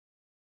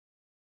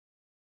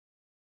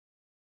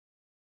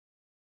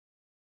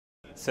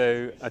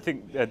So I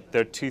think that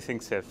there are two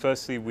things here.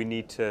 Firstly, we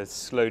need to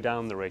slow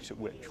down the rate at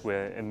which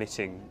we're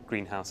emitting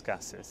greenhouse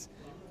gases,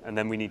 and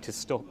then we need to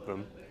stop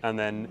them, and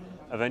then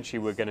eventually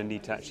we're going to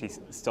need to actually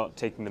start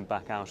taking them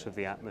back out of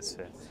the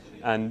atmosphere.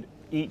 And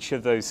each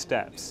of those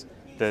steps,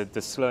 the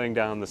slowing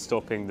down, the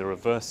stopping, the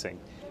reversing,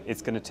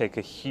 it's going to take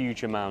a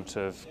huge amount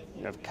of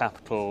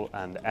capital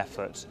and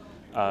effort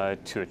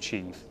to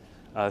achieve.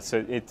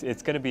 So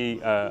it's going to be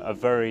a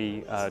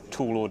very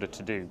tall order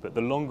to do, but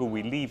the longer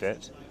we leave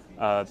it,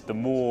 the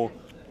more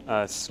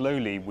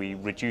slowly we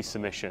reduce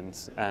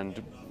emissions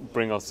and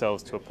bring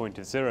ourselves to a point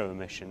of zero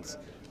emissions,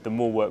 the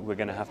more work we're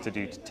going to have to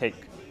do to take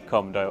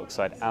carbon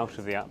dioxide out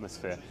of the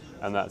atmosphere,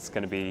 and that's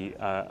going to be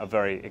a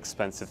very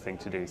expensive thing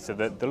to do. So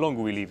the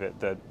longer we leave it,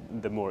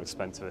 the more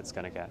expensive it's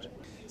going to get.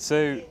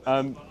 So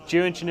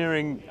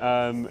geoengineering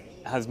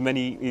has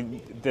many,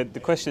 the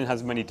question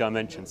has many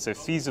dimensions. So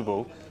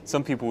feasible,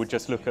 some people would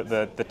just look at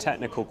the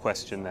technical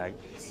question there,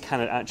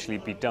 can it actually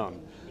be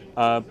done?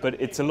 But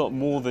it's a lot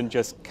more than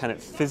just can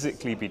it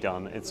physically be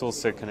done, it's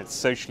also can it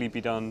socially be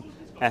done,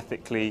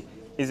 ethically.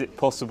 Is it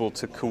possible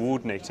to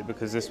coordinate it,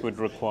 because this would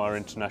require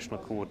international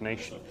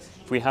coordination.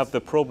 If we have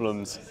the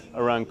problems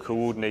around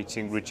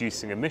coordinating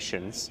reducing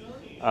emissions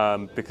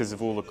because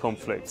of all the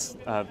conflicts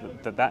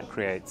that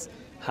creates,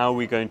 how are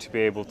we going to be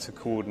able to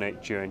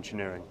coordinate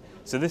geoengineering?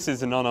 So this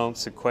is an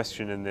unanswered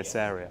question in this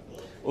area.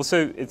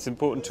 Also, it's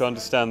important to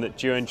understand that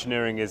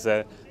geoengineering is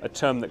a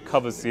term that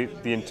covers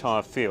the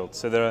entire field.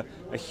 So there are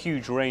a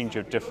huge range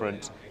of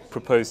different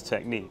proposed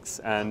techniques,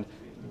 and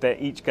they're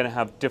each going to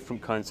have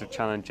different kinds of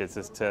challenges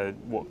as to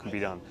what can be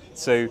done.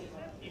 So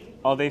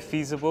are they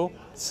feasible?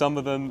 Some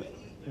of them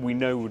we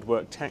know would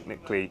work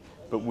technically,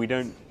 but we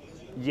don't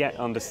yet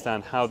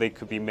understand how they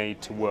could be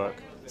made to work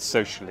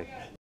socially.